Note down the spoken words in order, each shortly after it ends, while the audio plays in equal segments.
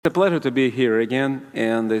It's a pleasure to be here again,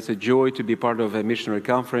 and it's a joy to be part of a missionary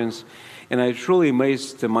conference. And I truly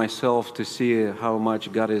amazed myself to see how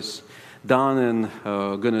much God has done and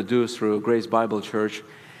going to do through Grace Bible Church.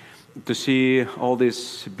 To see all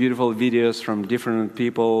these beautiful videos from different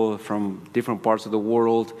people from different parts of the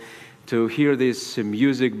world, to hear these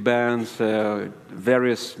music bands,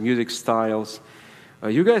 various music styles.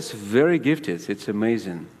 You guys are very gifted. It's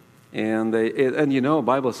amazing. And you know,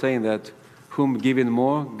 Bible saying that whom given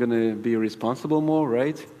more, gonna be responsible more,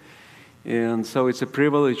 right? And so it's a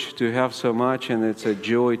privilege to have so much, and it's a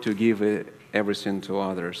joy to give everything to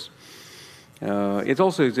others.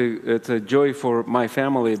 It's a joy for my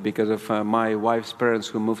family because of my wife's parents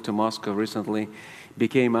who moved to Moscow recently,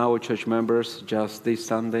 became our church members just this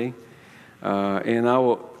Sunday. And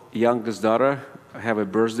our youngest daughter have a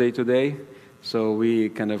birthday today, so we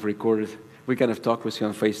kind of talked with you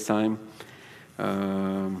on FaceTime.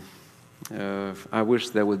 I wish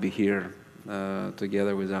they would be here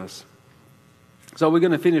together with us. So we're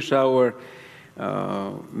going to finish our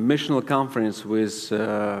missional conference with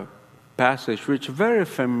a passage which is very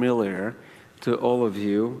familiar to all of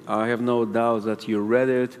you. I have no doubt that you read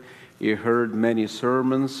it, you heard many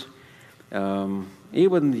sermons.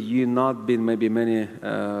 Even you not been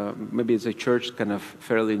maybe it's a church kind of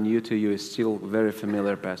fairly new to you, it's still a very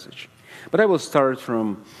familiar passage. But I will start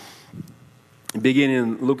from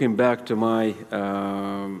beginning, looking back to my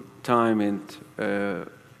time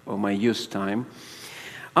or my youth time.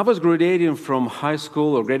 I was graduating from high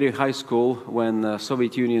school when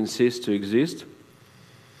Soviet Union ceased to exist.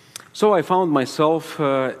 So I found myself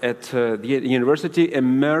at the university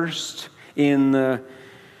immersed in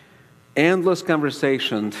endless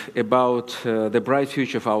conversations about the bright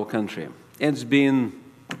future of our country. It's been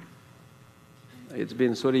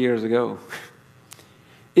 30 years ago.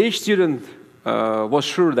 Each student was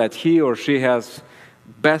sure that he or she has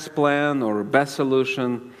best plan or best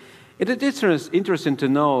solution. It is interesting to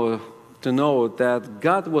know that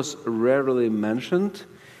God was rarely mentioned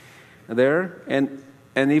there, and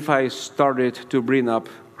if I started to bring up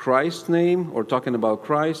Christ's name or talking about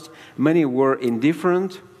Christ, many were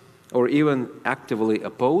indifferent or even actively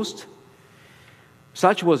opposed.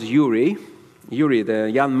 Such was Yuri,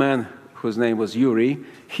 the young man whose name was Yuri.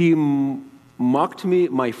 He mocked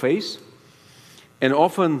my face, and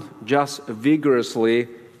often just vigorously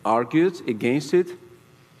argued against it.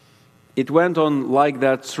 It went on like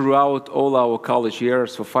that throughout all our college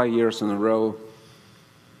years, for 5 years in a row.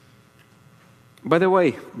 By the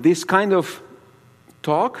way, this kind of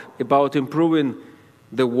talk about improving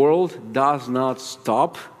the world does not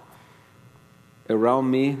stop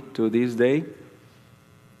around me to this day.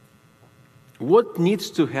 What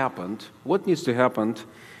needs to happen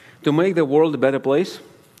to make the world a better place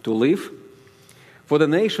to live? For the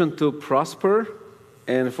nation to prosper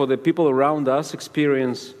and for the people around us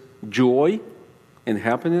experience joy and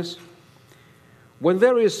happiness? When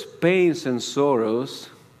various pains and sorrows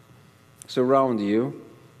surround you,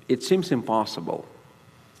 it seems impossible.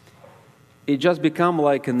 It just becomes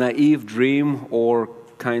like a naive dream or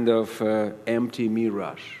kind of empty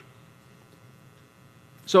mirage.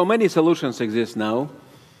 So many solutions exist now.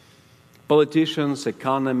 Politicians,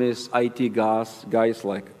 economists, IT guys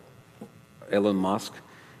like Elon Musk,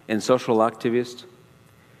 and social activists.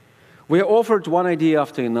 We are offered one idea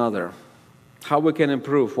after another, how we can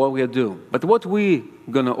improve, what we do. But what we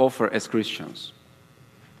going to offer as Christians?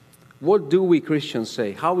 What do we Christians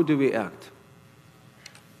say? How do we act?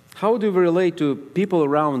 How do we relate to people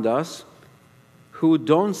around us who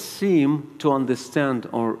don't seem to understand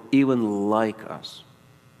or even like us?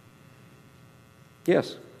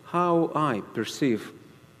 Yes, how I perceive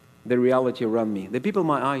the reality around me, the people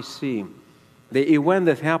my eyes see, the event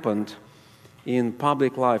that happened in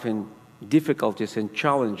public life and difficulties and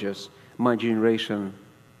challenges our generation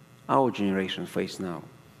face now.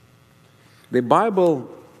 The Bible,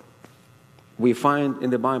 we find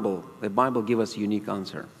in the Bible gives us a unique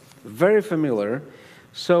answer. Very familiar.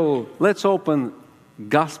 So let's open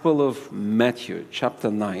Gospel of Matthew, chapter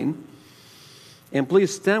 9. And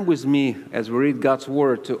please stand with me as we read God's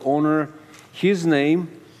Word to honor His name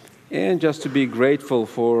and just to be grateful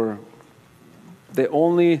for the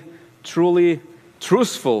only truly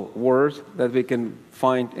truthful word that we can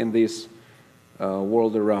find in this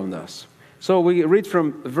world around us. So we read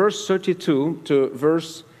from verse 32 to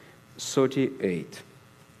verse 38.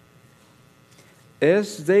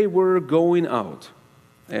 As they were going out,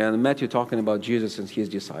 and Matthew talking about Jesus and his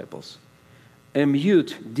disciples, a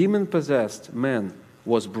mute, demon-possessed man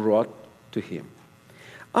was brought to him.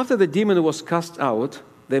 After the demon was cast out,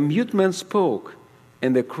 the mute man spoke,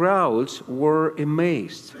 and the crowds were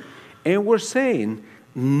amazed and were saying,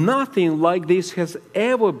 Nothing like this has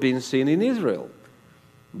ever been seen in Israel.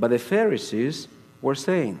 But the Pharisees were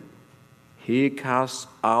saying, he casts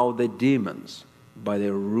out the demons by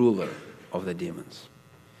the ruler of the demons.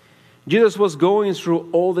 Jesus was going through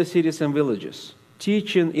all the cities and villages,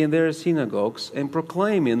 teaching in their synagogues and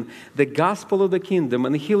proclaiming the gospel of the kingdom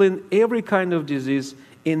and healing every kind of disease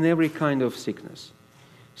and every kind of sickness.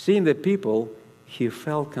 Seeing the people, he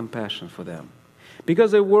felt compassion for them,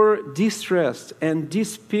 because they were distressed and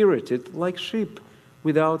dispirited like sheep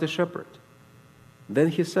without a shepherd. Then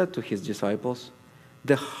he said to his disciples,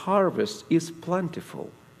 the harvest is plentiful,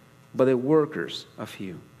 but the workers are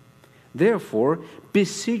few. Therefore,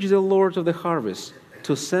 beseech the Lord of the harvest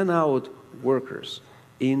to send out workers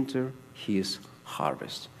into his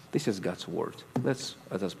harvest. This is God's word. Let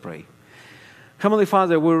us pray. Heavenly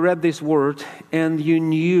Father, we read this word, and you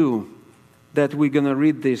knew that we're going to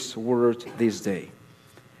read this word this day.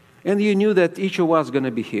 And you knew that each of us is going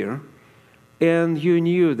to be here. And you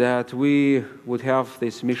knew that we would have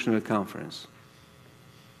this missionary conference.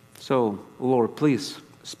 So, Lord, please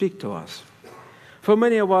speak to us. For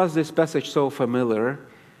many of us, this passage is so familiar.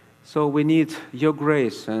 So we need your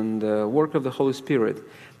grace and the work of the Holy Spirit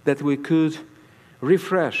that we could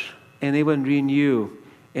refresh and even renew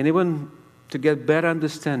and even to get better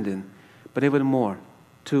understanding, but even more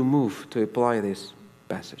to move, to apply this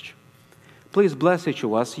passage. Please bless each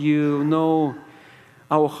of us. You know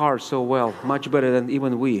our hearts so well, much better than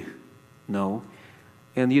even we know.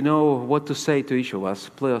 And you know what to say to each of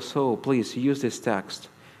us. So please use this text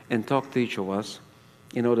and talk to each of us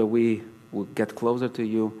in order we will get closer to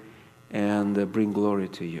you and bring glory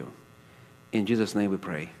to you. In Jesus' name we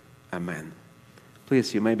pray. Amen.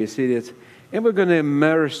 Please, you may be seated. And we're going to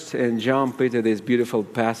immerse and jump into this beautiful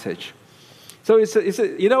passage. So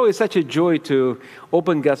it's such a joy to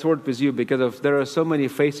open God's Word with you, because there are so many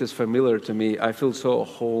faces familiar to me. I feel so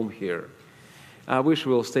home here. I wish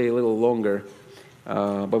we'll stay a little longer,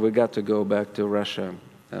 but we got to go back to Russia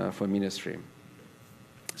for ministry.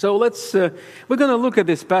 So we're going to look at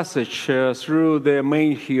this passage through the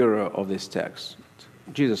main hero of this text,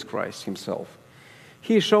 Jesus Christ himself.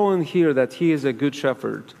 He's showing here that he is a good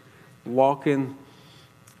shepherd, walking,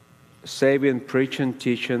 saving, preaching,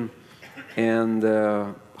 teaching,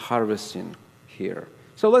 and harvesting here.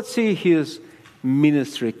 So let's see his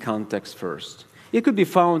ministry context first. It could be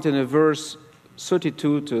found in verse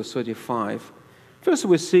 32 to 35. First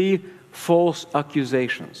we see false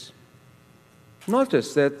accusations.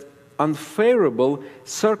 Notice that unfavorable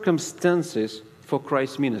circumstances for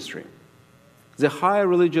Christ's ministry. The high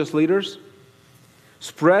religious leaders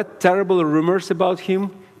spread terrible rumors about him,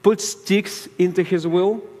 put sticks into his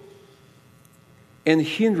will, and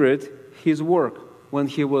hindered his work when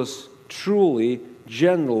he was truly,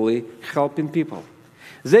 genuinely helping people.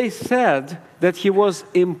 They said that he was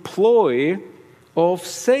employee of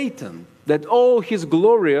Satan, that all his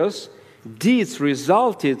glorious deeds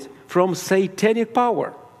resulted from satanic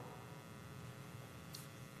power.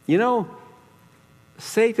 You know,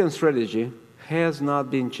 Satan's strategy has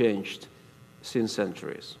not been changed since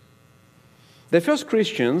centuries. The first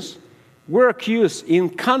Christians were accused in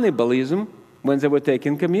cannibalism when they were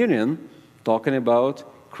taking communion, talking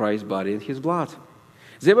about Christ's body and his blood.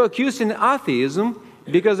 They were accused in atheism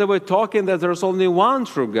because they were talking that there's only one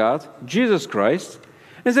true God, Jesus Christ.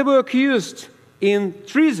 And they were accused in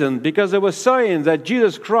treason because they were saying that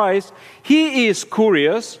Jesus Christ, he is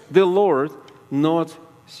Kyrios, the Lord, not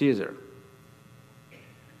Caesar.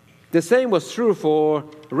 The same was true for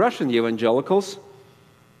Russian evangelicals.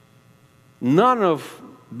 None of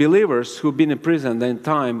believers who've been in prison at that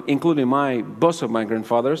time, including both of my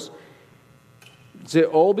grandfathers, they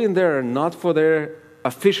all been there not for their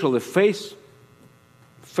official faith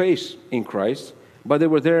in Christ, but they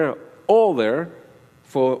were all there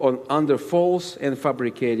under false and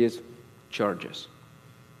fabricated charges.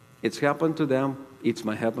 It's happened to them. It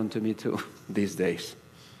might happen to me too these days.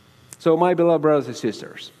 So my beloved brothers and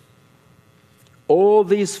sisters, all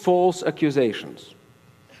these false accusations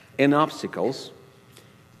and obstacles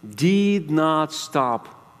did not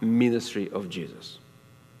stop ministry of Jesus.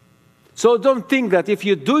 So don't think that if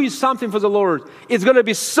you're doing something for the Lord, it's going to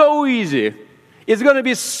be so easy. It's going to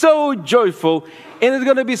be so joyful. And it's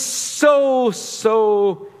going to be so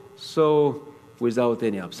without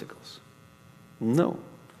any obstacles. No.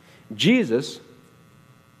 Jesus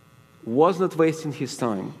was not wasting his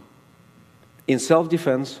time in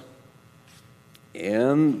self-defense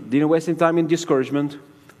and didn't waste any time in discouragement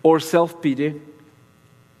or self-pity.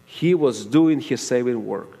 He was doing his saving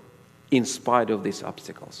work in spite of these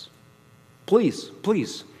obstacles. Please,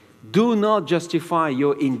 do not justify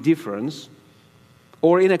your indifference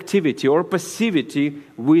or inactivity or passivity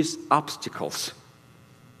with obstacles.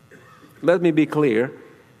 Let me be clear.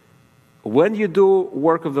 When you do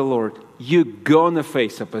work of the Lord, you're going to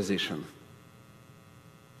face opposition.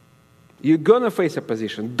 You're going to face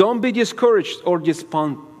opposition. Don't be discouraged or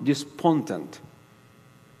despondent.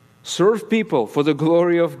 Serve people for the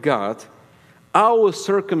glory of God. Our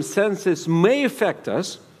circumstances may affect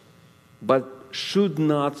us, but should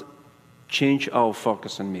not change our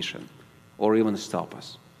focus and mission or even stop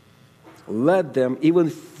us. Let them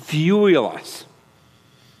even fuel us.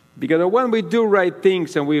 Because when we do right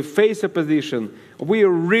things and we face opposition, we are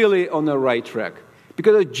really on the right track.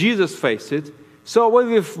 Because Jesus faced it. So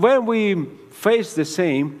when we face the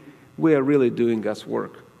same, we are really doing God's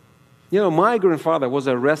work. You know, my grandfather was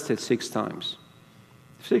arrested 6 times.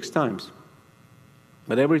 6 times.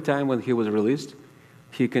 But every time when he was released,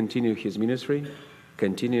 he continued his ministry,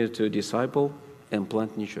 continued to disciple and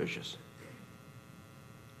plant new churches.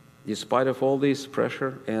 Despite of all this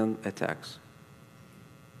pressure and attacks.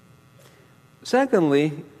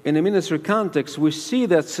 Secondly, in the ministry context, we see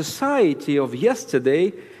that society of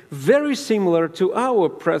yesterday very similar to our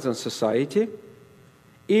present society.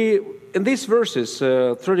 In these verses,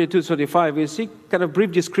 32-35, we see kind of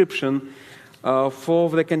brief description for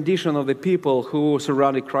the condition of the people who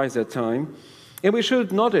surrounded Christ at that time. And we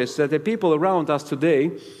should notice that the people around us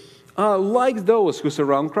today are like those who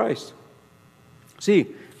surround Christ. See,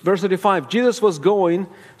 verse 35, Jesus was going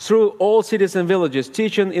through all cities and villages,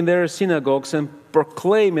 teaching in their synagogues and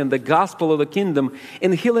proclaiming the gospel of the kingdom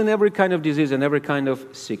and healing every kind of disease and every kind of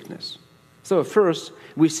sickness. So first,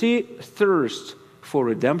 we see thirst for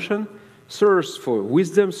redemption, thirst for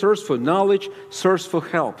wisdom, thirst for knowledge, thirst for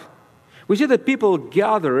help. We see that people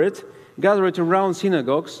gather it around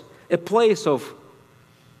synagogues, a place of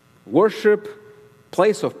worship,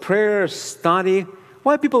 place of prayer, study.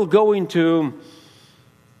 Why people go into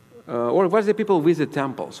or why do people visit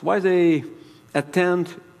temples? Why they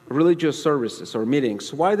attend religious services or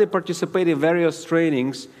meetings? Why they participate in various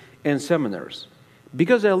trainings and seminars?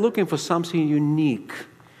 Because they're looking for something unique.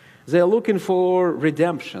 They're looking for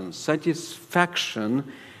redemption, satisfaction,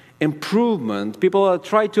 improvement. People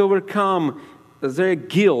try to overcome their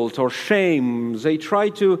guilt or shame. They try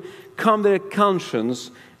to calm their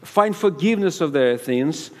conscience, find forgiveness of their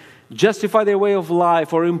sins, justify their way of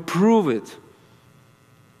life or improve it.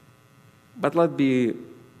 But let's be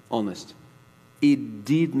honest. It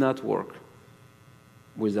did not work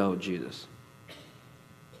without Jesus.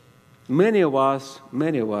 Many of us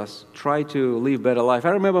try to live better life. I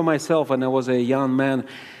remember myself when I was a young man.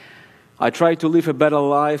 I tried to live a better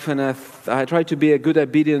life, and I tried to be a good,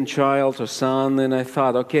 obedient child or son, and I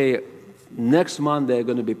thought, okay, next Monday I'm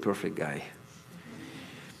going to be a perfect guy.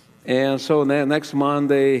 And so next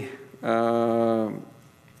Monday,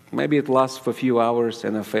 maybe it lasts for a few hours,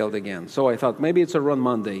 and I failed again. So I thought, maybe it's a wrong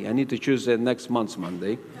Monday. I need to choose the next month's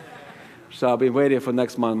Monday. So I've been waiting for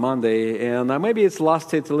next month, Monday, and maybe it's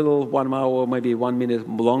lasted a little 1 hour, maybe 1 minute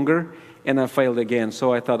longer, and I failed again.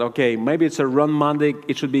 So I thought, okay, maybe it's a wrong Monday.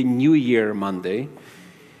 It should be New Year Monday,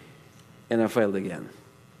 and I failed again.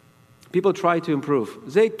 People try to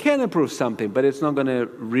improve. They can improve something, but it's not going to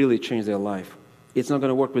really change their life. It's not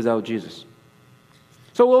going to work without Jesus.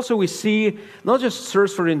 So also we see not just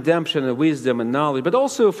search for redemption and wisdom and knowledge, but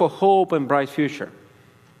also for hope and bright future.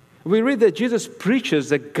 We read that Jesus preaches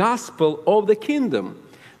the gospel of the kingdom,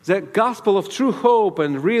 the gospel of true hope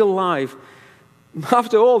and real life.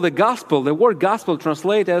 After all, the gospel, the word gospel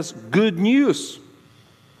translates as good news.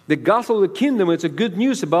 The gospel of the kingdom is a good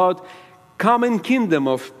news about common kingdom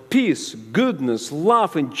of peace, goodness,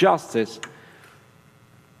 love, and justice.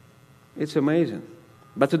 It's amazing.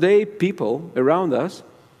 But today, people around us,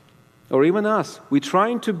 or even us, we're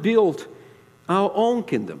trying to build our own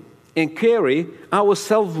kingdom and carry our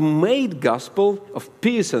self-made gospel of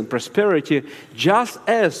peace and prosperity just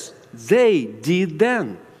as they did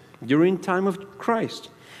then, during time of Christ.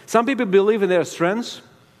 Some people believe in their strengths.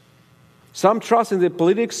 Some trust in the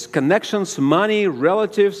politics, connections, money,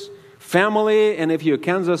 relatives, family, and if you're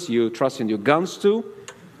Kansas, you trust in your guns too.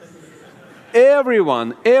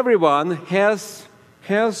 Everyone has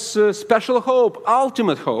special hope,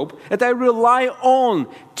 ultimate hope, that I rely on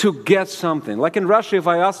to get something. Like in Russia, if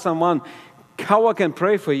I ask someone how I can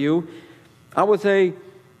pray for you, I would say,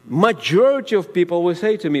 majority of people will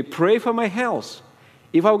say to me, pray for my health.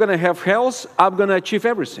 If I'm going to have health, I'm going to achieve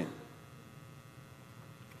everything.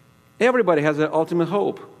 Everybody has an ultimate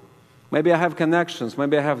hope. Maybe I have connections,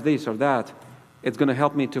 maybe I have this or that. It's going to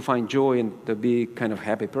help me to find joy and to be kind of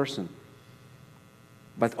happy person.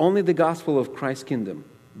 But only the gospel of Christ's kingdom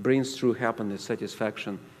brings true happiness,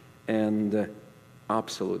 satisfaction, and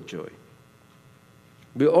absolute joy.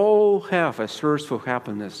 We all have a thirst for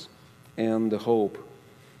happiness and hope.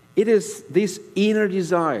 It is this inner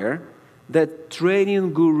desire that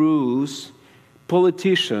training gurus,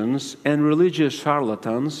 politicians, and religious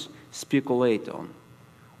charlatans speculate on.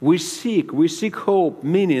 We seek hope,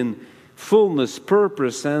 meaning, fullness,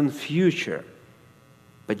 purpose, and future.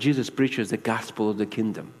 But Jesus preaches the gospel of the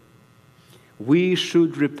kingdom. We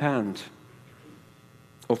should repent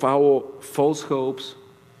of our false hopes,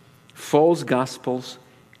 false gospels,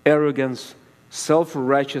 arrogance,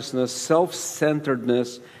 self-righteousness,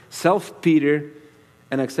 self-centeredness, self-pity,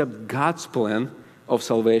 and accept God's plan of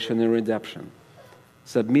salvation and redemption.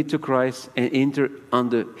 Submit to Christ and enter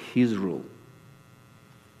under His rule.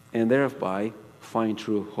 And thereby find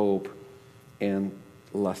true hope and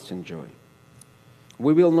lasting joy.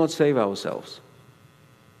 We will not save ourselves.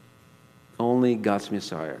 Only God's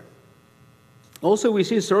Messiah. Also, we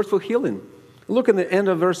see search for healing. Look at the end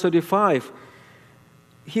of verse 35.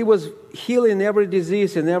 He was healing every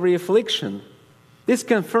disease and every affliction. This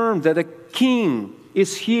confirms that a king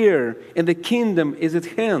is here and the kingdom is at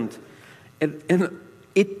hand. And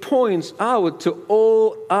it points out to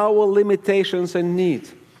all our limitations and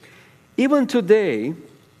needs. Even today,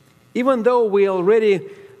 even though we already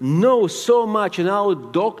know so much and our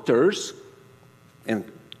doctors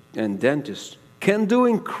and dentists can do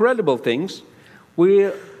incredible things, we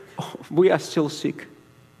are still sick.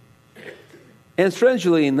 And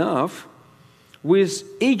strangely enough, with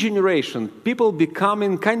each generation, people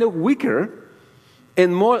becoming kind of weaker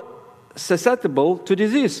and more susceptible to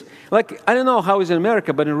disease. Like, I don't know how it's in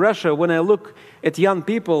America, but in Russia, when I look at young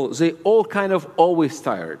people, they all kind of always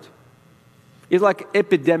tired. It's like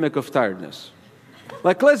epidemic of tiredness.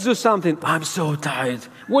 Like, let's do something. I'm so tired.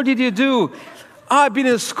 What did you do? I've been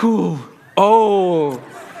in school. Oh,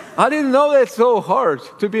 I didn't know that's so hard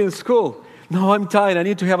to be in school. No, I'm tired. I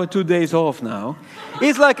need to have 2 days off now.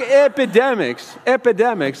 It's like epidemics.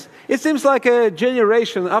 It seems like a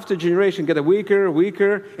generation after generation get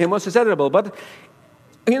weaker, and more susceptible. But,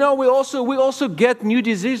 we also get new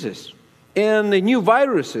diseases and new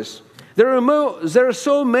viruses. There are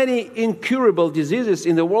so many incurable diseases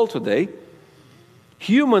in the world today.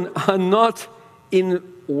 Humans are not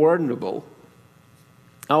invulnerable.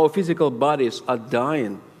 Our physical bodies are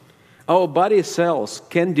dying. Our body cells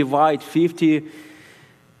can divide 50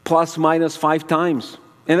 plus minus 5 times.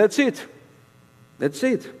 And that's it. That's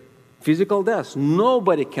it. Physical death.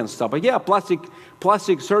 Nobody can stop it. Yeah, plastic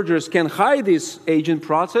surgeries can hide this aging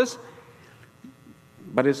process,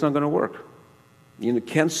 but it's not going to work. You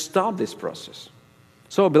can't stop this process.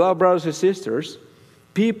 So, beloved brothers and sisters,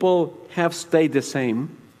 people have stayed the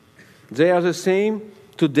same. They are the same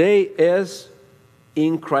today as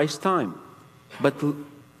in Christ's time. But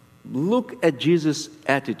look at Jesus'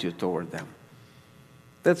 attitude toward them.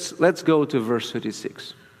 Let's go to verse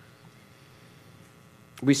 36.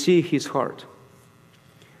 We see his heart.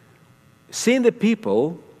 Seeing the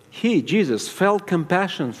people, Jesus, felt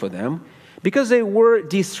compassion for them because they were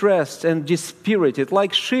distressed and dispirited,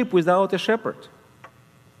 like sheep without a shepherd.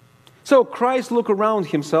 So Christ looked around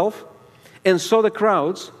himself and saw the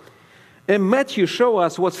crowds. And Matthew shows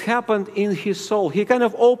us what's happened in his soul. He kind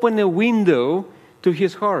of opened a window to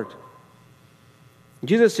his heart.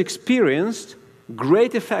 Jesus experienced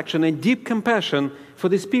great affection and deep compassion for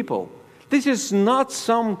these people. This is not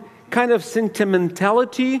some kind of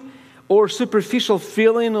sentimentality or superficial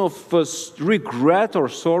feeling of regret or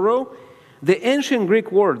sorrow. This ancient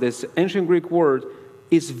Greek word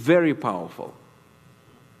is very powerful.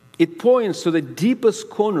 It points to the deepest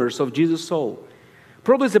corners of Jesus' soul.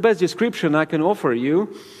 Probably the best description I can offer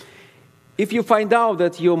you. If you find out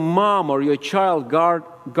that your mom or your child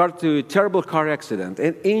got to a terrible car accident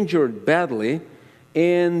and injured badly,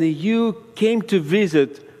 and you came to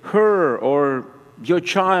visit her or your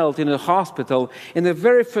child in a hospital, and the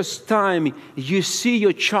very first time you see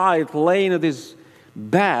your child laying in this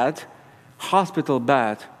hospital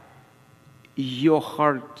bed, your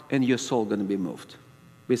heart and your soul are going to be moved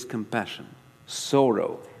with compassion,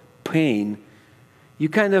 sorrow, pain. You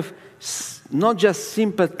kind of not just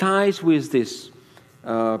sympathize with these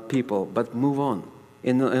people, but move on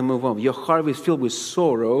and move on. Your heart is filled with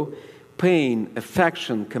sorrow, pain,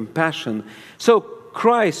 affection, compassion. So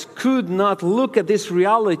Christ could not look at this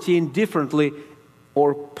reality indifferently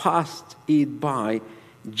or pass it by.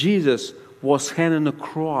 Jesus was hanging a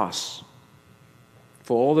cross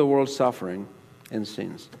for all the world's suffering and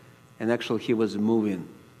sins. And actually he was moving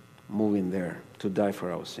there to die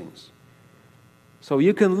for our sins. So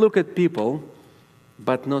you can look at people,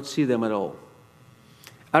 but not see them at all.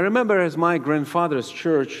 I remember as my grandfather's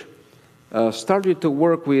church started to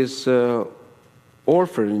work with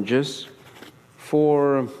orphanages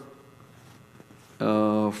for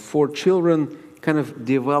children kind of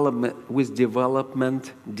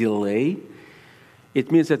development delay.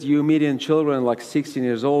 It means that you're meeting children like 16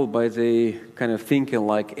 years old, but they kind of thinking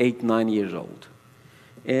like 8, 9 years old.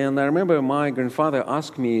 And I remember my grandfather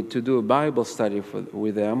asked me to do a Bible study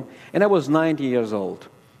with them, and I was 90 years old.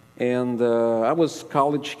 And I was a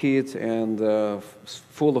college kid and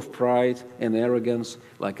full of pride and arrogance,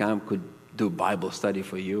 like I could do Bible study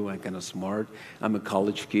for you. I'm kind of smart. I'm a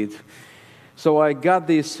college kid. So I got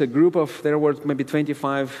this group of, there were maybe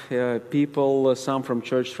 25 people, some from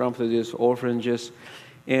church, some from these orphanages.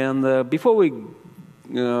 And before we,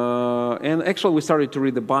 and actually we started to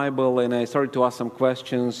read the Bible, and I started to ask some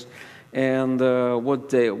questions, and what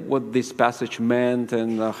this passage meant,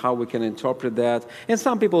 and how we can interpret that. And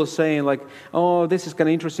some people are saying like, oh, this is kind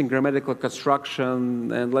of interesting grammatical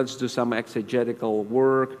construction, and let's do some exegetical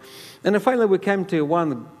work. And then finally we came to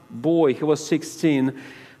one boy, he was 16,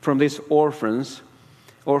 from these orphanages,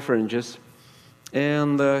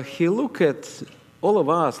 and he looked at all of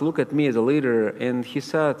us, looked at me as a leader, and he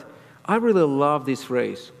said, I really love this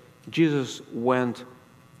phrase, Jesus went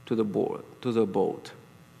to the boat.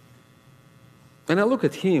 And I look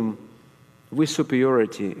at him with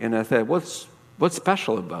superiority, and I thought, what's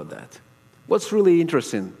special about that? What's really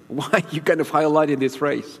interesting? Why you kind of highlighted this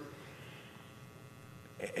phrase?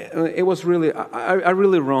 It was really, I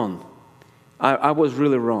really wrong. I was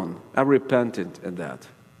really wrong. I repented at that.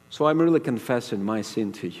 So I'm really confessing my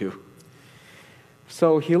sin to you.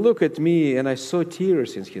 So he looked at me, and I saw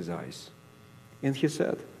tears in his eyes. And he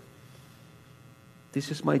said,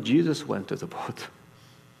 this is my Jesus went to the boat.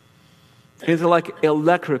 It's like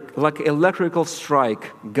electrical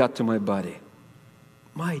strike got to my body.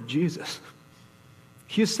 My Jesus.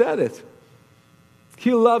 He said it.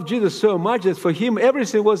 He loved Jesus so much that for him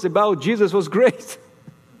everything was about Jesus was great.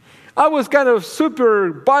 I was kind of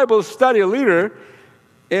super Bible study leader,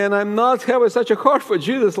 and I'm not having such a heart for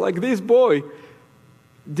Jesus like this boy.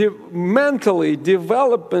 Mentally,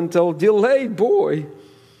 developmental, delayed boy.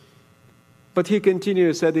 But he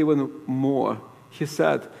continued, said even more. He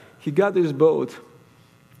said, he got this boat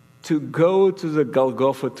to go to the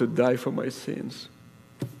Golgotha to die for my sins.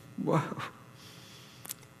 Wow.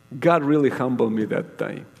 God really humbled me that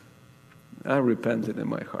time. I repented in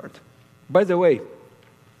my heart. By the way,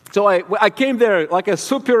 so I came there like a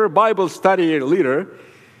super Bible study leader.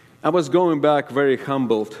 I was going back very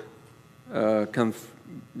humbled,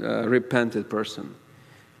 repentant person.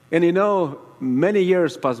 And you know, many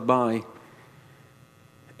years passed by,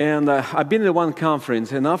 and I've been at one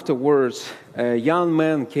conference, and afterwards, a young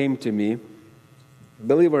man came to me,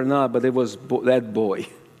 believe it or not, but it was that boy.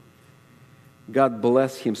 God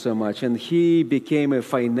bless him so much, and he became a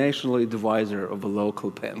financial advisor of a local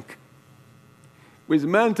bank. With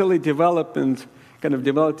mentally development, kind of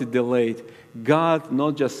developed delayed, God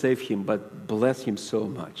not just saved him, but blessed him so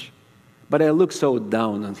much. But I looked so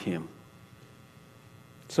down on him.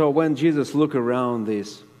 So when Jesus looked around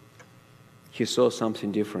this, he saw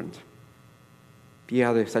something different. He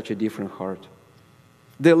had such a different heart.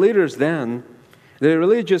 The leaders then, the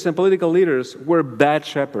religious and political leaders, were bad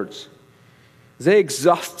shepherds. They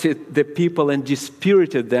exhausted the people and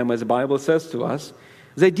dispirited them, as the Bible says to us.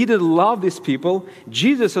 They didn't love these people.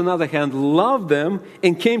 Jesus, on the other hand, loved them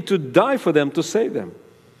and came to die for them, to save them.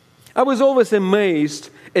 I was always amazed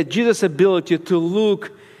at Jesus' ability to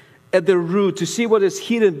look at the root, to see what is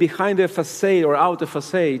hidden behind the facade or outer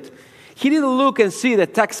facade. He didn't look and see the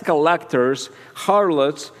tax collectors,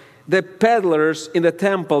 harlots, the peddlers in the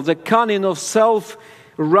temple, the cunning of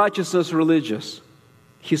self-righteousness religious.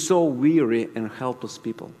 He saw weary and helpless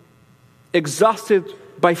people, exhausted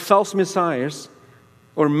by false messiahs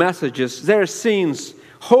or messages, their sins,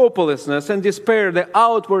 hopelessness and despair, the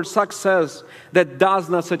outward success that does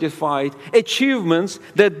not satisfy, achievements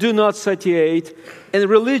that do not satiate, and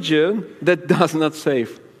religion that does not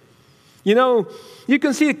save. You know, you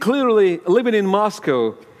can see it clearly living in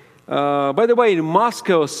Moscow. By the way, in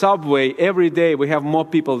Moscow subway, every day we have more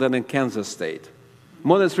people than in Kansas State.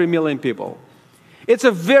 More than 3 million people. It's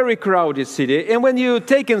a very crowded city. And when you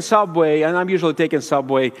take in subway, and I'm usually taking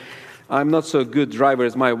subway, I'm not so good driver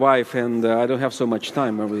as my wife, and I don't have so much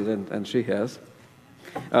time, and she has.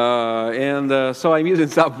 So I'm using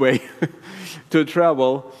subway to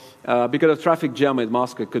travel because of traffic jam in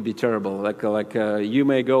Moscow could be terrible. Like you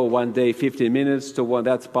may go one day 15 minutes to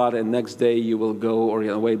that spot, and next day you will go, or on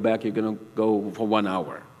the way back you're going to go for 1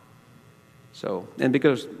 hour. So, and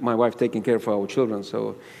because my wife taking care of our children,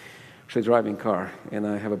 so she's driving car, and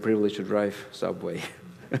I have a privilege to drive subway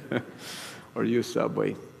or use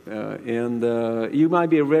subway. You might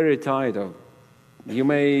be very tired of. You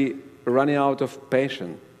may running out of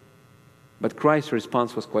patience. But Christ's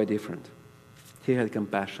response was quite different. He had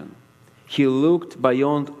compassion. He looked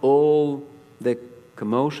beyond all the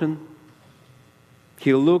commotion.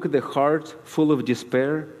 He looked at the heart full of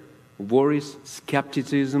despair, worries,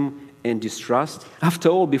 skepticism, and distrust. After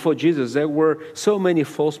all, before Jesus, there were so many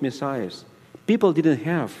false messiahs. People didn't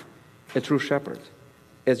have a true shepherd,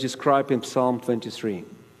 as described in Psalm 23.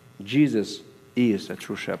 Jesus is a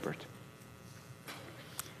true shepherd.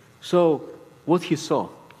 So, what he saw,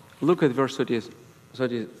 look at verse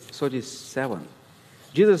 37.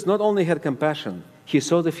 Jesus not only had compassion, he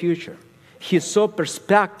saw the future. He saw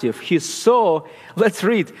perspective. He saw, let's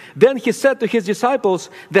read. Then he said to his disciples,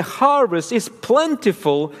 the harvest is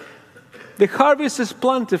plentiful. The harvest is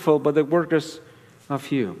plentiful, but the workers are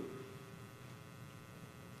few.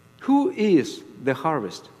 Who is the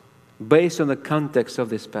harvest based on the context of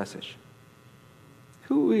this passage?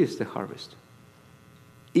 Who is the harvest?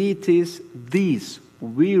 It is these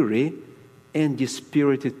weary and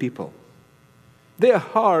dispirited people. Their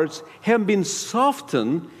hearts have been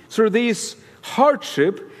softened through this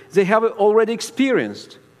hardship they have already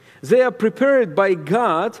experienced. They are prepared by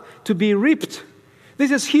God to be reaped.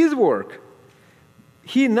 This is His work.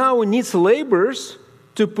 He now needs laborers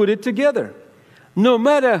to put it together. No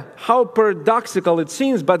matter how paradoxical it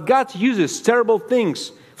seems, but God uses terrible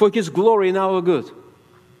things for His glory and our good.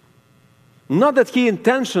 Not that He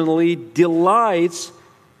intentionally delights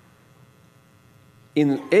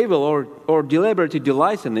in evil or deliberately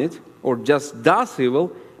delights in it, or just does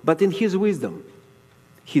evil, but in His wisdom,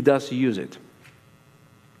 He does use it.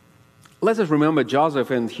 Let us remember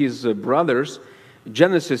Joseph and his brothers.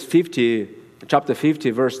 Genesis 50, chapter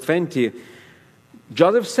 50, verse 20.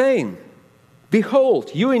 Joseph saying,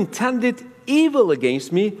 behold, you intended evil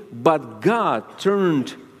against me, but God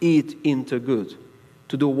turned it into good,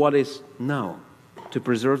 to do what is now, to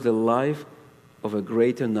preserve the life of a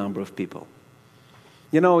greater number of people.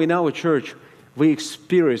 You know, in our church, we're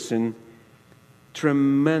experiencing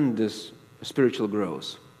tremendous spiritual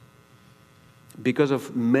growth because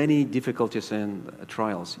of many difficulties and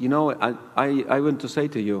trials. You know, I want to say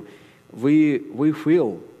to you, we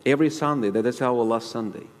feel every Sunday that that's our last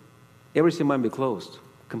Sunday. Everything might be closed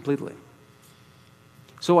completely.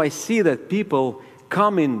 So I see that people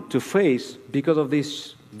come into faith because of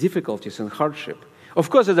these difficulties and hardship. Of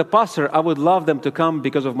course, as a pastor, I would love them to come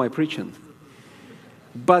because of my preaching.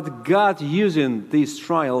 But God using these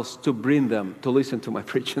trials to bring them to listen to my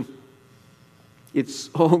preaching. It's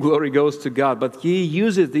all glory goes to God, but He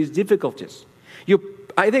uses these difficulties.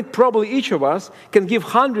 I think probably each of us can give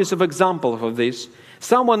hundreds of examples of this.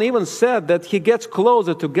 Someone even said that he gets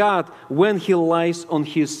closer to God when he lies on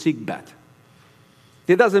his sick bed.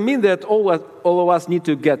 It doesn't mean that all of us need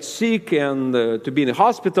to get sick and to be in a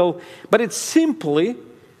hospital, but it's simply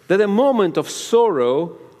that a moment of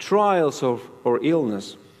sorrow, trials or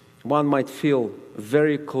illness, one might feel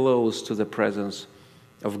very close to the presence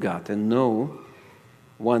of God and know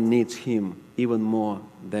one needs Him even more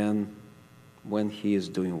than when he is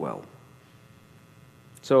doing well.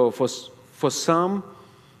 So for some,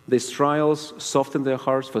 these trials soften their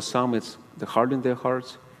hearts. For some, it's the harden their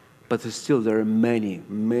hearts. But still, there are many,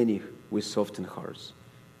 many with softened hearts.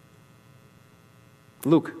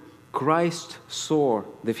 Look, Christ saw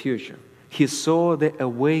the future. He saw the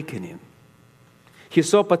awakening. He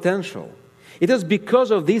saw potential. It is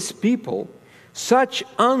because of these people, such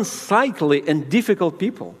unsightly and difficult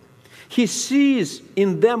people, He sees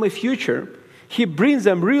in them a future. He brings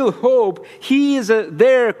them real hope. He is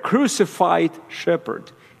their crucified shepherd,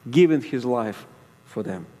 giving His life for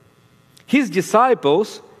them. His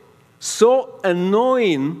disciples saw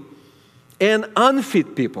annoying and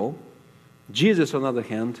unfit people. Jesus, on the other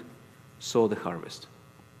hand, saw the harvest.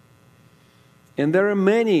 And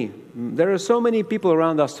there are so many people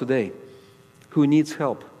around us today who need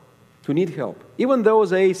help. Even though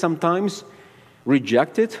they sometimes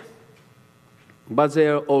reject it, but they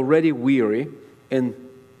are already weary and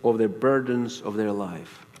of the burdens of their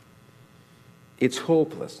life. It's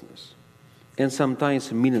hopelessness and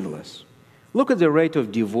sometimes meaningless. Look at the rate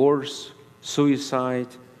of divorce, suicide,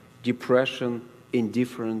 depression,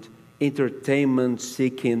 indifference, entertainment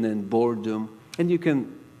seeking, and boredom. And you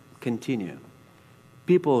can continue.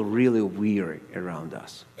 People are really weary around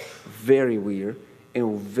us. Very weary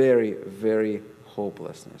and very, very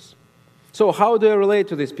hopelessness. So how do I relate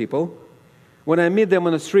to these people? When I meet them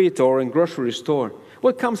on the street or in grocery store,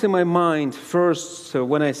 what comes in my mind first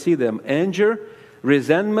when I see them? Anger,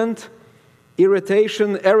 resentment,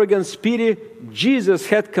 irritation, arrogance, pity. Jesus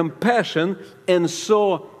had compassion and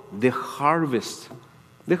saw the harvest.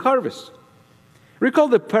 The harvest. Recall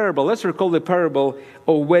the parable. Let's recall the parable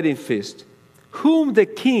of wedding feast. Whom the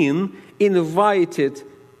king invited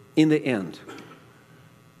in the end?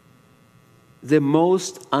 The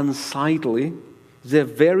most unsightly, the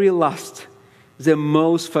very last, the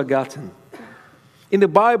most forgotten. In the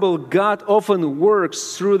Bible, God often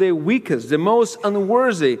works through the weakest, the most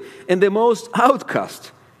unworthy, and the most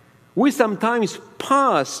outcast. We sometimes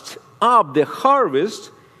passed up the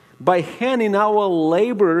harvest by handing our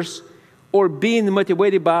laborers or being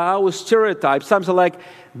motivated by our stereotypes. Something like,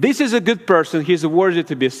 this is a good person, he's worthy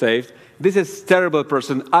to be saved. This is a terrible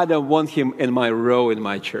person, I don't want him in my row in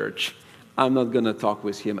my church. I'm not going to talk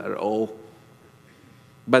with him at all.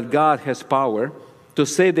 But God has power to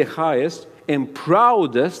save the highest and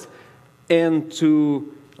proudest and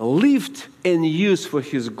to lift and use for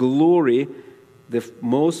His glory the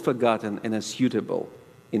most forgotten and unsuitable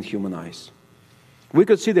in human eyes. We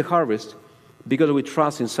could see the harvest because we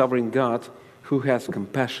trust in sovereign God who has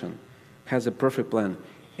compassion, has a perfect plan,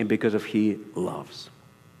 and because of He loves.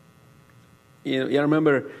 I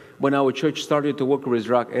remember when our church started to work with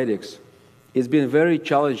drug addicts, it's been very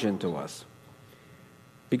challenging to us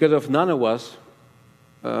because of none of us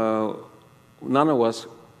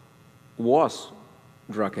was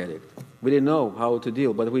drug addict. We didn't know how to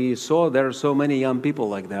deal, but we saw there are so many young people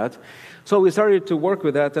like that. So we started to work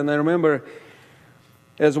with that, and I remember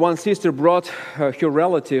as one sister brought her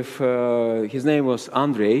relative, his name was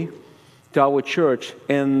Andrei, to our church,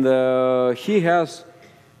 and he has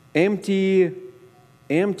empty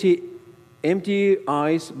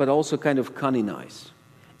eyes, but also kind of cunning eyes.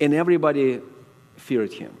 And everybody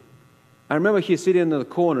feared him. I remember he sitting in the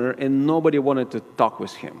corner and nobody wanted to talk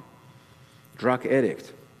with him. Drug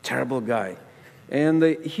addict, terrible guy. And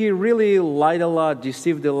he really lied a lot,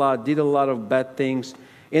 deceived a lot, did a lot of bad things.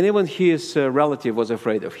 And even his relative was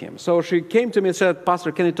afraid of him. So she came to me and said,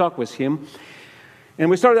 Pastor, can you talk with him? And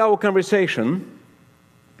we started our conversation.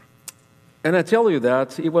 And I tell you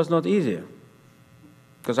that it was not easy,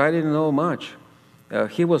 because I didn't know much.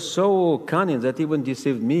 He was so cunning that even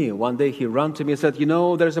deceived me. One day he ran to me and said,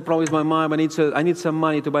 there's a problem with my mom. I need some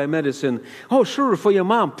money to buy medicine. Oh, sure, for your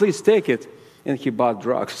mom, please take it. And he bought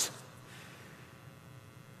drugs.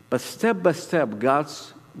 But step by step,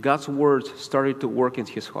 God's word started to work in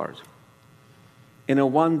his heart. And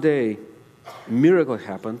on one day, a miracle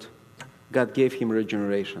happened. God gave him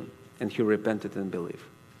regeneration, and he repented and believed.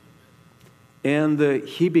 And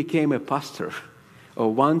he became a pastor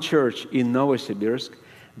of one church in Novosibirsk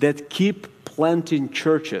that keep planting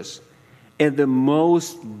churches at the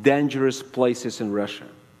most dangerous places in Russia.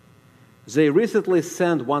 They recently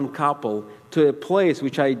sent one couple to a place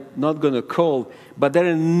which I'm not going to call, but there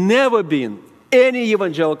had never been any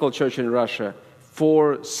evangelical church in Russia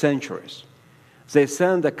for centuries. They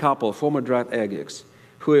sent a couple, former drug addicts,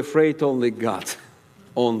 who are afraid only God,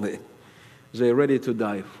 only. They're ready to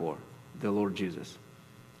die for the Lord Jesus.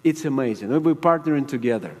 It's amazing. We're partnering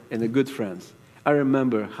together and are good friends. I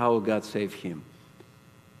remember how God saved him.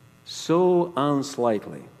 So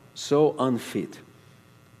unsightly, so unfit,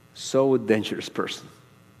 so dangerous person.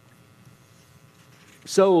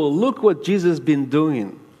 So look what Jesus has been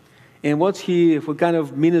doing and what kind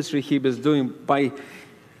of ministry he was doing by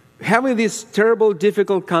having this terrible,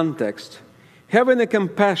 difficult context, having a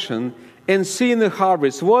compassion and seeing the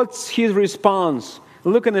harvest. What's his response?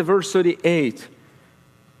 Look at verse 38.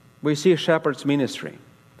 We see a shepherd's ministry.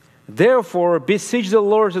 Therefore, beseech the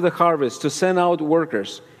Lord of the harvest to send out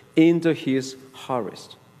workers into his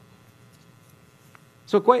harvest.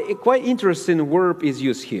 So quite interesting verb is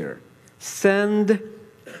used here. Send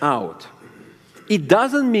out. It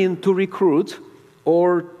doesn't mean to recruit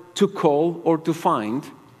or to call or to find.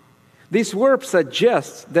 This verb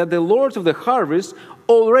suggests that the Lord of the harvest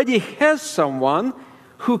already has someone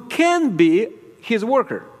who can be his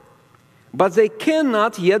worker. But they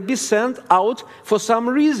cannot yet be sent out for some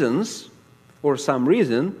reasons or some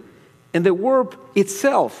reason. And the verb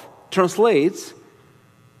itself translates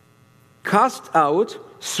cast out,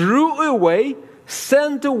 threw away,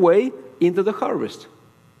 sent away into the harvest.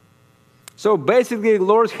 So basically, the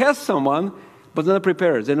Lord has someone, but they're not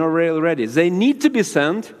prepared. They're not ready. They need to be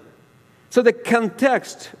sent. So the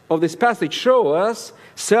context of this passage shows us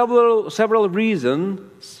several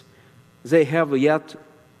reasons they have yet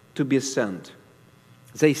to be sent.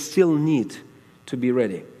 They still need to be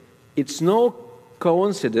ready. It's no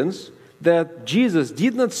coincidence that Jesus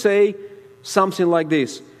did not say something like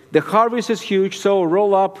this: the harvest is huge, so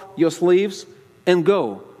roll up your sleeves and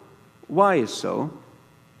go. Why is so?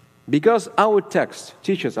 Because our text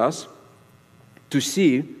teaches us to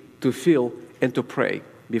see, to feel, and to pray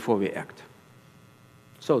before we act.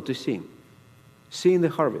 So to see in the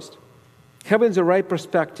harvest. Having the right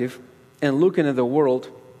perspective and looking at the world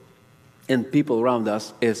and people around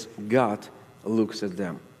us as God looks at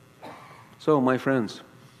them. So, my friends,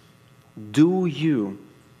 do you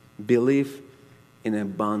believe in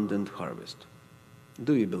abundant harvest?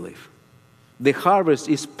 Do you believe? The harvest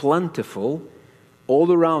is plentiful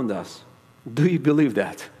all around us. Do you believe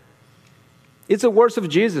that? It's the words of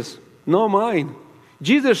Jesus, not mine.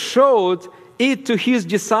 Jesus showed it to his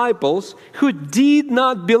disciples who did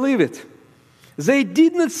not believe it. They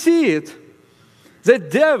did not see it. The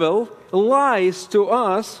devil lies to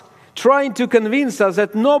us, trying to convince us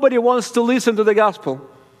that nobody wants to listen to the gospel.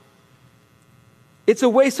 It's a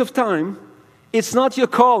waste of time. It's not your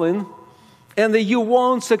calling, and that you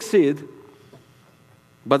won't succeed.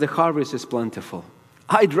 But the harvest is plentiful.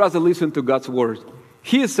 I'd rather listen to God's word.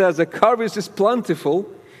 He says the harvest is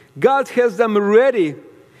plentiful. God has them ready.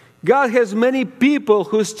 God has many people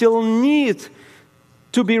who still need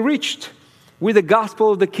to be reached with the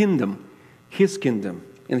gospel of the kingdom, His kingdom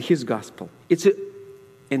and His gospel.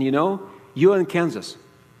 And you know, you're in Kansas.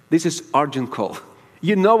 This is urgent call.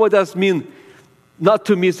 You know what that means, not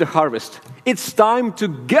to miss the harvest. It's time to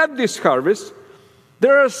get this harvest.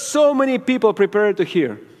 There are so many people prepared to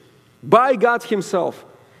hear by God Himself.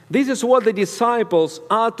 This is what the disciples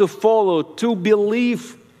are to follow, to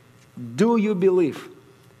believe. Do you believe?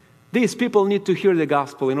 These people need to hear the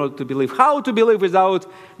gospel in order to believe. How to believe without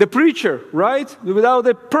the preacher, right? Without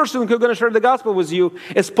the person who's going to share the gospel with you,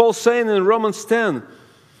 as Paul's saying in Romans 10.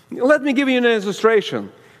 Let me give you an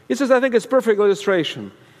illustration. This is, I think, it's a perfect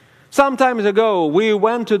illustration. Some time ago, we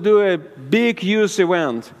went to do a big youth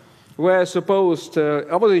event. I was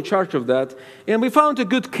in charge of that, and we found a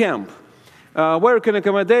good camp where we can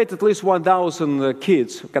accommodate at least 1,000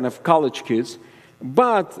 kids, kind of college kids.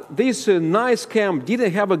 But this nice camp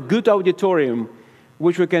didn't have a good auditorium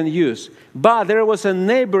which we can use. But there was a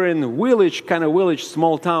neighboring village,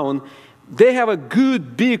 small town. They have a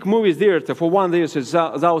good big movie theater for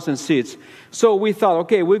 1,000 seats. So we thought,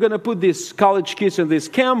 okay, we're going to put these college kids in this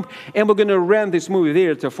camp, and we're going to rent this movie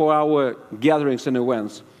theater for our gatherings and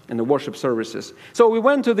events and the worship services. So we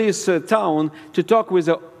went to this town to talk with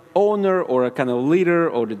the owner or a kind of leader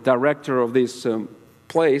or the director of this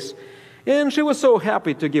place. And she was so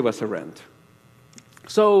happy to give us a rent.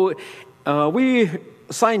 So we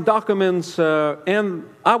signed documents, and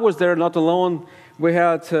I was there not alone. We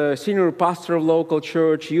had a senior pastor of local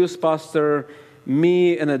church, youth pastor,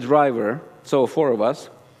 me, and a driver, so 4 of us.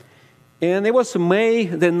 And it was May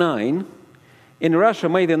the 9th. In Russia,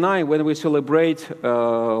 May the 9th, when we celebrate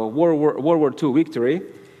World War II victory,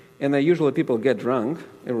 and usually people get drunk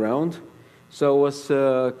around. So it was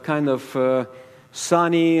kind of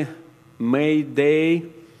sunny May day,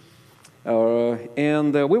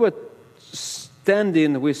 and we were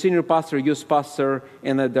standing with senior pastor, youth pastor,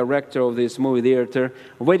 and the director of this movie theater,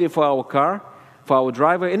 waiting for our car, for our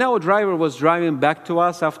driver. And our driver was driving back to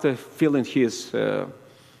us after filling his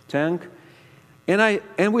tank.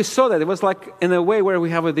 And we saw that it was like in a way where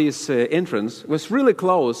we have this entrance. It was really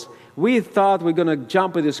close. We thought we're going to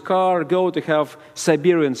jump in this car, go to have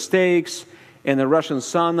Siberian steaks and a Russian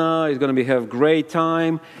sauna. It's going to have great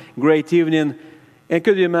time, great evening. And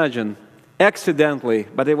could you imagine, accidentally,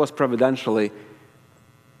 but it was providentially,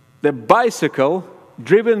 the bicycle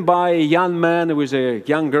driven by a young man with a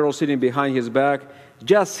young girl sitting behind his back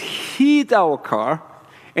just hit our car,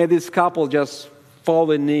 and this couple just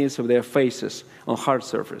fall in knees of their faces on hard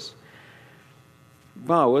surface.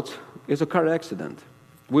 Wow, it's a car accident.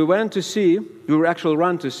 We were actually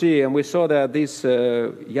run to see, and we saw that these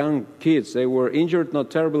young kids, they were injured,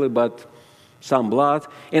 not terribly, but some blood,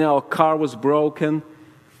 and our car was broken.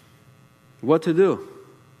 What to do?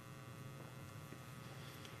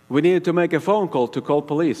 We needed to make a phone call to call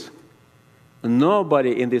police.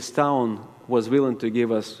 Nobody in this town was willing to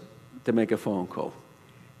make a phone call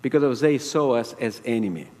because they saw us as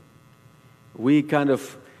enemy. We kind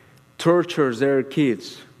of tortured their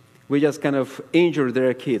kids. We just kind of injured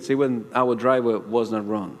their kids. Even our driver was not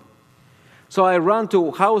wrong. So I ran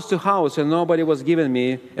to house, and nobody was giving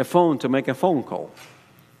me a phone to make a phone call.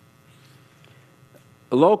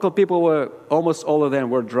 Local people almost all of them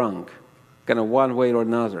were drunk, kind of one way or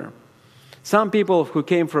another. Some people who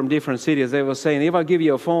came from different cities, they were saying, if I give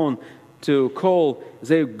you a phone to call,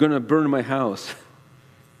 they're going to burn my house.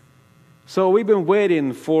 So we've been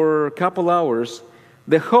waiting for a couple hours.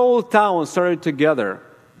 The whole town started to gather.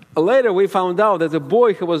 Later, we found out that the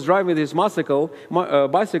boy who was driving this motorcycle,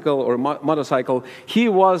 he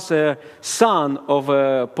was a son of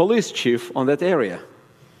a police chief on that area.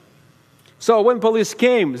 So when police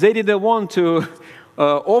came, they didn't want to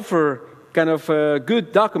offer kind of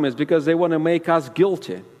good documents because they want to make us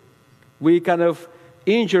guilty. We kind of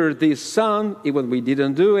injured this son, even we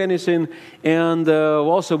didn't do anything. And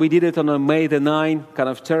also we did it on a May the 9th, kind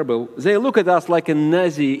of terrible. They look at us like a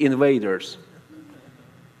Nazi invaders.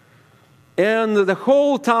 And the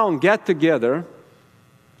whole town get together,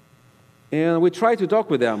 and we tried to talk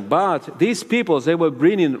with them. But these people, they were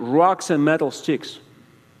bringing rocks and metal sticks.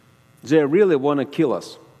 They really want to kill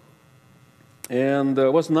us. And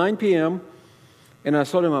it was 9 p.m., and I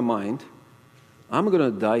thought in my mind, I'm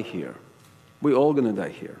going to die here. We're all going to die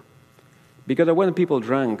here. Because when people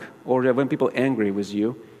drink, or when people are angry with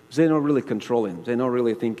you, they're not really controlling. They're not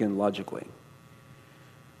really thinking logically.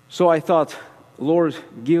 So I thought, Lord,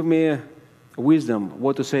 give me wisdom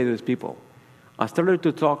what to say to these people. I started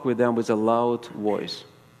to talk with them with a loud voice.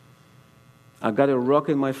 I got a rock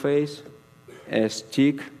in my face, a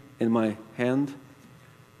stick in my hand.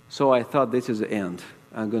 So I thought, this is the end.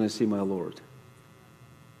 I'm going to see my Lord.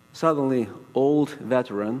 Suddenly, old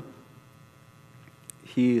veteran,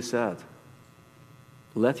 he said,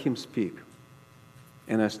 let him speak.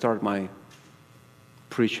 And I start my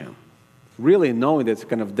preaching, really knowing that it's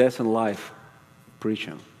kind of death and life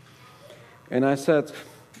preaching. And I said,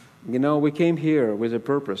 you know, we came here with a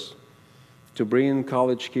purpose, to bring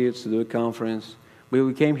college kids to do a conference.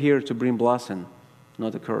 We came here to bring blessing,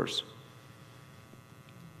 not a curse.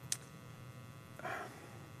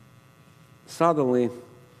 Suddenly,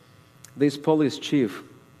 this police chief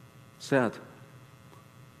said,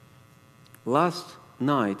 last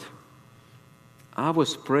night, I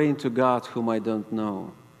was praying to God, whom I don't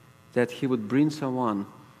know, that He would bring someone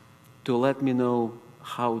to let me know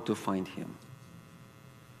how to find Him.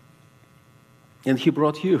 And He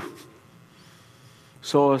brought you.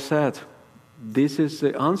 So I said, this is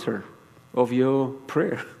the answer of your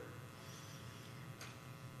prayer.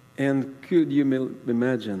 And could you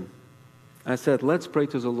imagine? I said, let's pray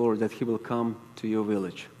to the Lord that He will come to your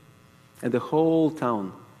village. And the whole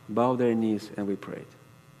town bowed their knees and we prayed.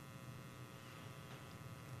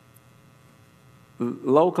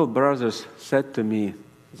 Local brothers said to me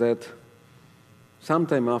that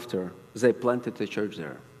sometime after, they planted a church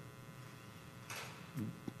there.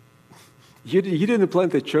 You didn't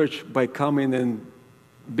plant a church by coming and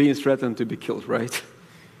being threatened to be killed, right?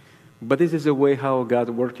 But this is the way how God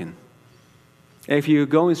working. If you're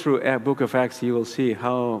going through a book of Acts, you will see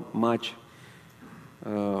how much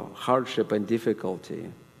hardship and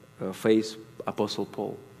difficulty faced Apostle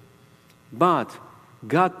Paul. But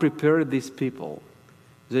God prepared these people.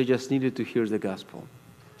 They just needed to hear the gospel.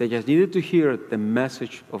 They just needed to hear the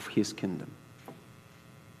message of His kingdom.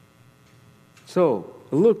 So,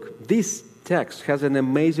 look, this text has an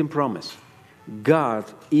amazing promise. God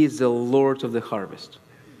is the Lord of the harvest.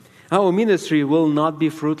 Our ministry will not be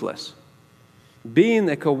fruitless. Being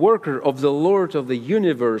a co-worker of the Lord of the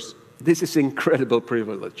universe, this is an incredible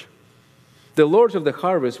privilege. The Lord of the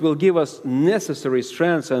harvest will give us necessary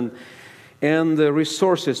strength and the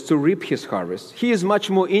resources to reap His harvest. He is much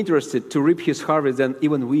more interested to reap His harvest than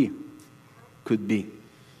even we could be.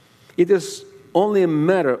 It is only a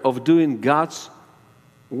matter of doing God's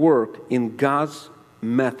work in God's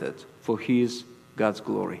method for God's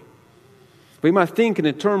glory. We must think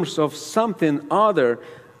in terms of something other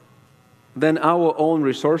than our own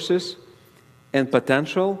resources and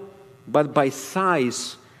potential, but by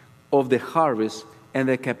size of the harvest and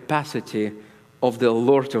the capacity of the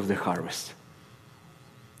Lord of the harvest.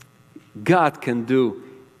 God can do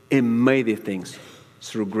amazing things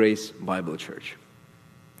through Grace Bible Church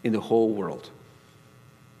in the whole world.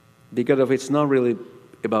 Because it's not really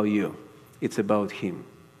about you. It's about Him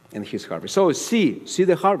and His harvest. So see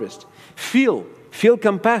the harvest. Feel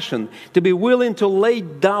compassion, to be willing to lay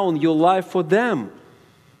down your life for them.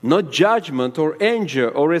 Not judgment or anger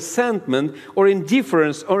or resentment or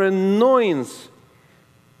indifference or annoyance.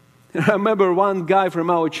 I remember one guy from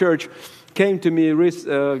our church came to me just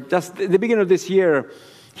at the beginning of this year.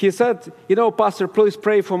 He said, you know, Pastor, please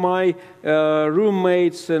pray for my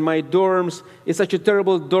roommates and my dorms. It's such a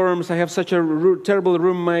terrible dorms. I have such a terrible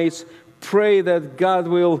roommates. Pray that God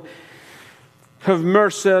will have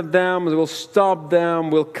mercy at them, will stop them,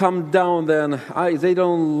 will come down then. They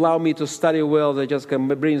don't allow me to study well. They just can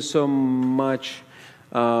bring so much,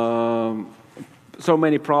 so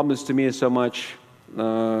many problems to me, so much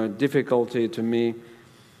difficulty to me.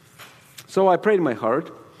 So I prayed in my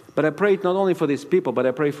heart, but I prayed not only for these people, but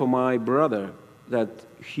I prayed for my brother, that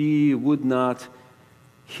he would not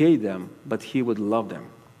hate them, but he would love them.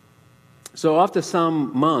 So after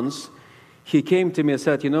some months, he came to me and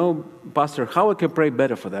said, you know, Pastor, how I can pray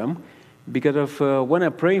better for them? Because of when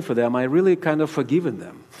I'm praying for them, I really kind of forgiven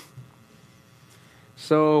them.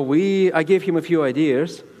 So I gave him a few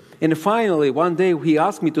ideas, And finally, one day he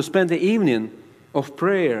asked me to spend the evening of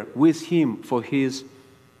prayer with him for his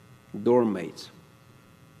dorm mates.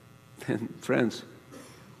 And friends,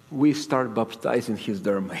 we start baptizing his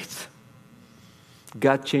dorm mates.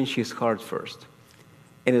 God changed his heart first.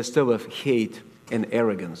 And instead of hate and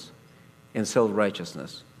arrogance and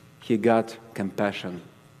self-righteousness, he got compassion,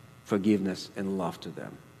 forgiveness, and love to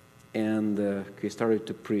them. And he started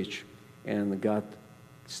to preach, and God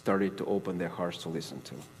started to open their hearts to listen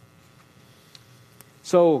to.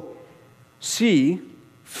 So, see,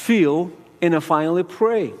 feel, and finally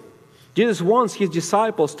pray. Jesus wants his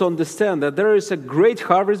disciples to understand that there is a great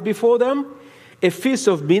harvest before them, a feast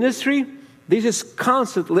of ministry.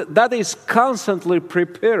 That is constantly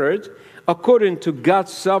prepared according to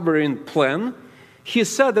God's sovereign plan. He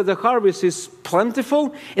said that the harvest is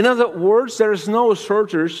plentiful. In other words, there is no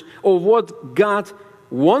shortage of what God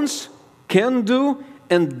wants, can do,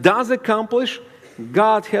 and does accomplish.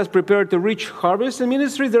 God has prepared a rich harvest in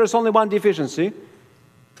ministry. There is only one deficiency: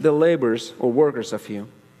 the laborers or workers are few.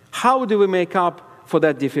 How do we make up for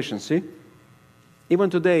that deficiency? Even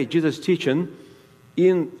today, Jesus' teaching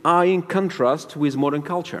are in contrast with modern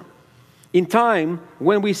culture. In time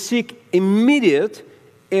when we seek immediate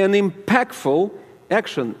and impactful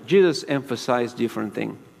action, Jesus emphasized different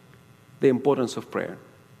thing: the importance of prayer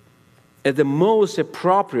as the most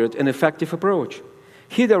appropriate and effective approach.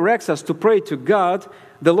 He directs us to pray to God,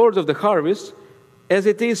 the Lord of the harvest, as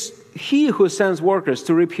it is He who sends workers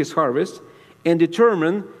to reap His harvest and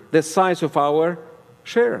determine the size of our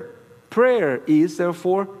share. Prayer is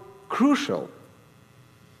therefore crucial.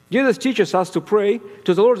 Jesus teaches us to pray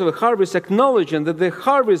to the Lord of the harvest, acknowledging that the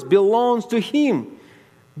harvest belongs to Him.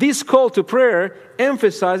 This call to prayer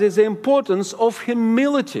emphasizes the importance of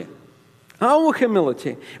humility. Our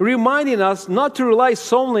humility, reminding us not to rely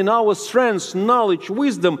solely on our strengths, knowledge,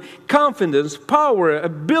 wisdom, confidence, power,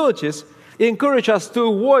 abilities, encourage us to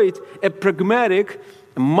avoid a pragmatic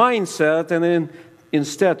mindset and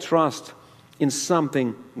instead trust in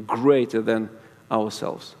something greater than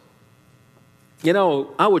ourselves. You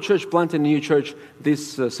know, our church planted a new church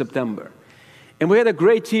this September. And we had a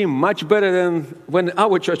great team, much better than when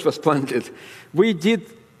our church was planted. We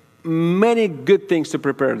did many good things to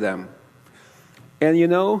prepare them. And you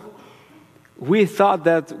know, we thought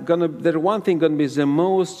that one thing going to be the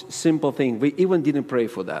most simple thing. We even didn't pray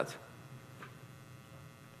for that.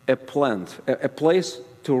 A place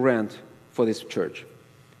to rent for this church.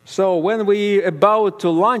 So when we about to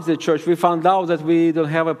launch the church, we found out that we don't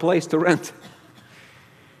have a place to rent.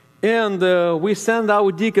 And we sent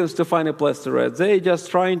our deacons to find a place to rent. They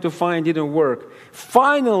just trying to find, didn't work.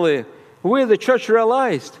 Finally, the church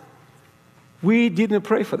realized we didn't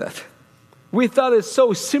pray for that. We thought it's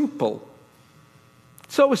so simple.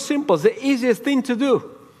 So simple, the easiest thing to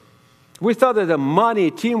do. We thought that the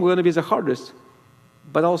money team was going to be the hardest.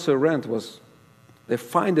 But also rent was, they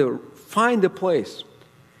find a place.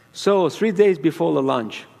 So 3 days before the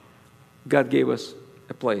launch, God gave us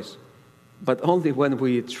a place. But only when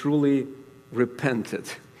we truly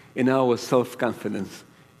repented in our self-confidence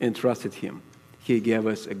and trusted Him, He gave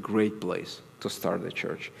us a great place to start the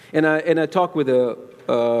church. And I talked with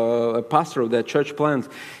a pastor of that church plant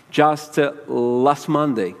just last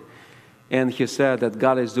Monday, and he said that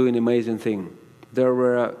God is doing an amazing thing. There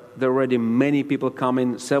were already many people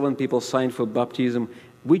coming, 7 people signed for baptism.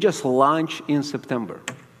 We just launched in September.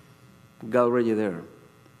 God already there.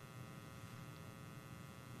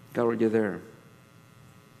 God already there.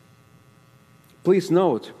 Please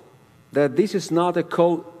note that this is not a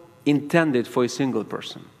call intended for a single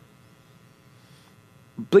person.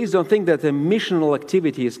 Please don't think that a missional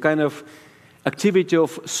activity is kind of activity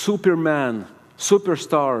of Superman,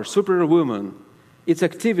 superstar, superwoman. It's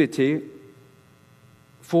activity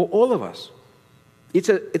for all of us. It's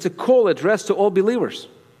a call addressed to all believers.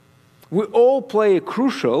 We all play a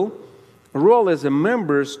crucial role as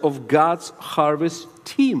members of God's harvest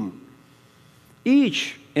team.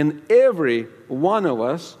 Each and every one of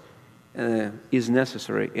us is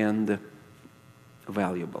necessary and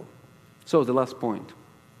valuable. So the last point,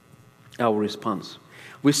 our response.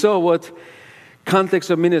 We saw what context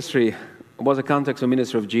of ministry was the context of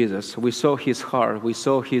ministry of Jesus. We saw His heart. We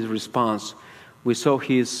saw His response. We saw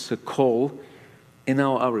His call. And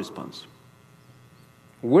now our response.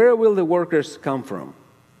 Where will the workers come from?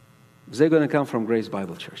 They're going to come from Grace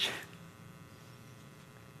Bible Church.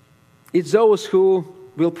 It's those who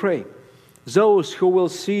will pray. Those who will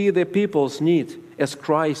see the people's need as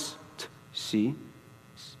Christ sees.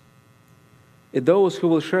 Those who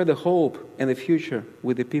will share the hope and the future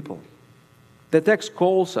with the people. The text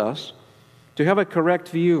calls us to have a correct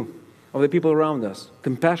view of the people around us.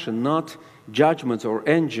 Compassion, not judgment or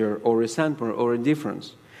anger or resentment or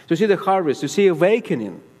indifference. To see the harvest, to see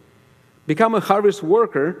awakening. Become a harvest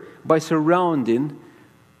worker by surrounding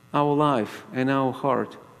our life and our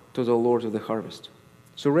heart to the Lord of the harvest.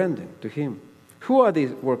 Surrendering to Him. Who are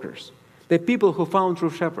these workers? The people who found true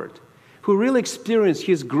shepherd, who really experience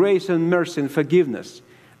His grace and mercy and forgiveness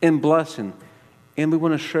and blessing. And we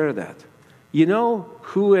want to share that. You know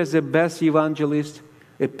who is the best evangelist?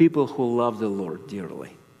 The people who love the Lord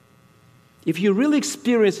dearly. If you really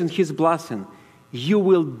experience His blessing, you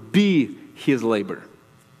will be His labor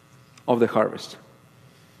of the harvest.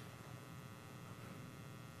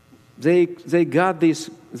 They got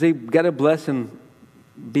a blessing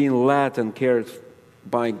being led and cared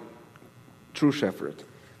by true shepherd.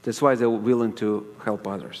 That's why they're willing to help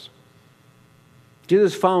others.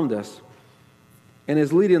 Jesus found us and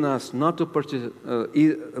is leading us now to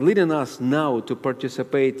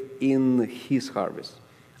participate in His harvest.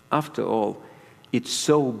 After all, it's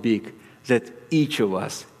so big that each of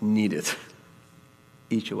us need it.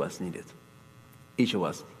 Each of us need it. Each of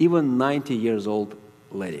us. Even 90 years old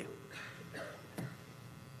lady.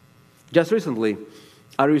 Just recently,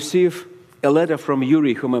 I received a letter from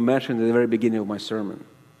Yuri, whom I mentioned at the very beginning of my sermon.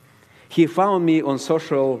 He found me on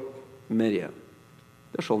social media,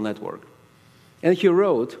 social network. And he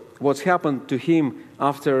wrote what's happened to him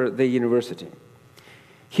after the university.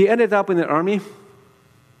 He ended up in the army,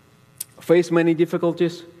 faced many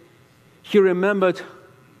difficulties. He remembered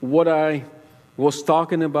what I was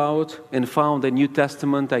talking about and found the New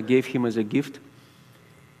Testament I gave him as a gift.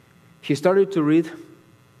 He started to read,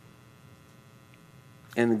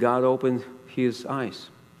 and God opened his eyes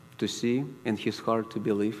to see and his heart to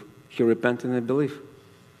believe. He repented and believed.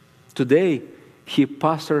 Today, he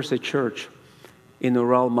pastors a church in the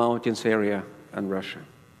Ural Mountains area in Russia.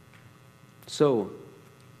 So,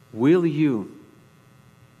 will you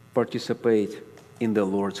participate in the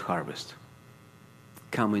Lord's harvest?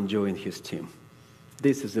 Come and join His team.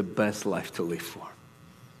 This is the best life to live for.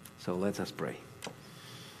 So let us pray.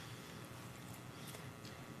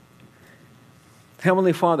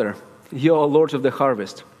 Heavenly Father, You are Lord of the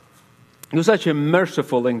harvest. You're such a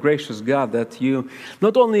merciful and gracious God that You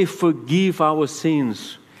not only forgive our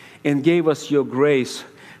sins and gave us Your grace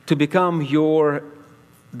to become Your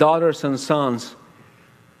daughters and sons.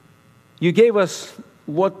 You gave us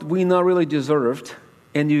what we not really deserved,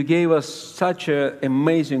 and You gave us such an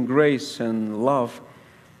amazing grace and love,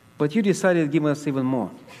 but You decided to give us even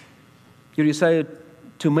more. You decided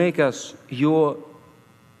to make us Your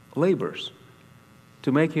laborers,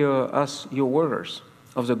 to make us Your workers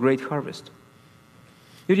of the great harvest.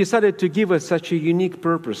 You decided to give us such a unique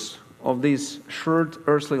purpose of this short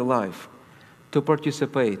earthly life, to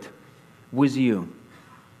participate with You,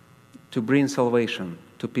 to bring salvation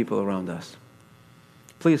to people around us.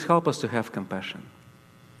 Please help us to have compassion.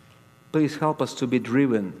 Please help us to be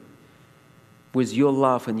driven with Your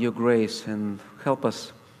love and Your grace, and help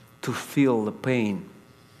us to feel the pain.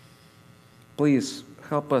 Please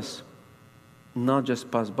help us not just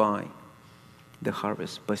pass by the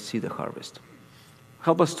harvest, but see the harvest.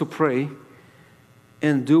 Help us to pray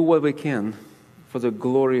and do what we can for the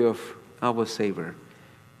glory of our Savior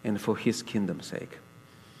and for His kingdom's sake.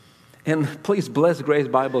 And please bless Grace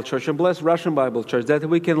Bible Church and bless Russian Bible Church, that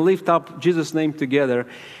we can lift up Jesus' name together,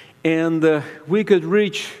 and we could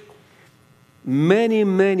reach many,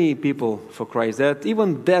 many people for Christ, that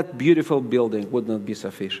even that beautiful building would not be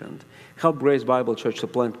sufficient. Help Grace Bible Church to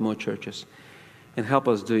plant more churches, and help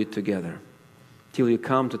us do it together till You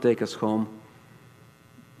come to take us home.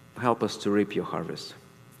 Help us to reap Your harvest.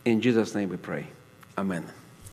 In Jesus' name we pray. Amen.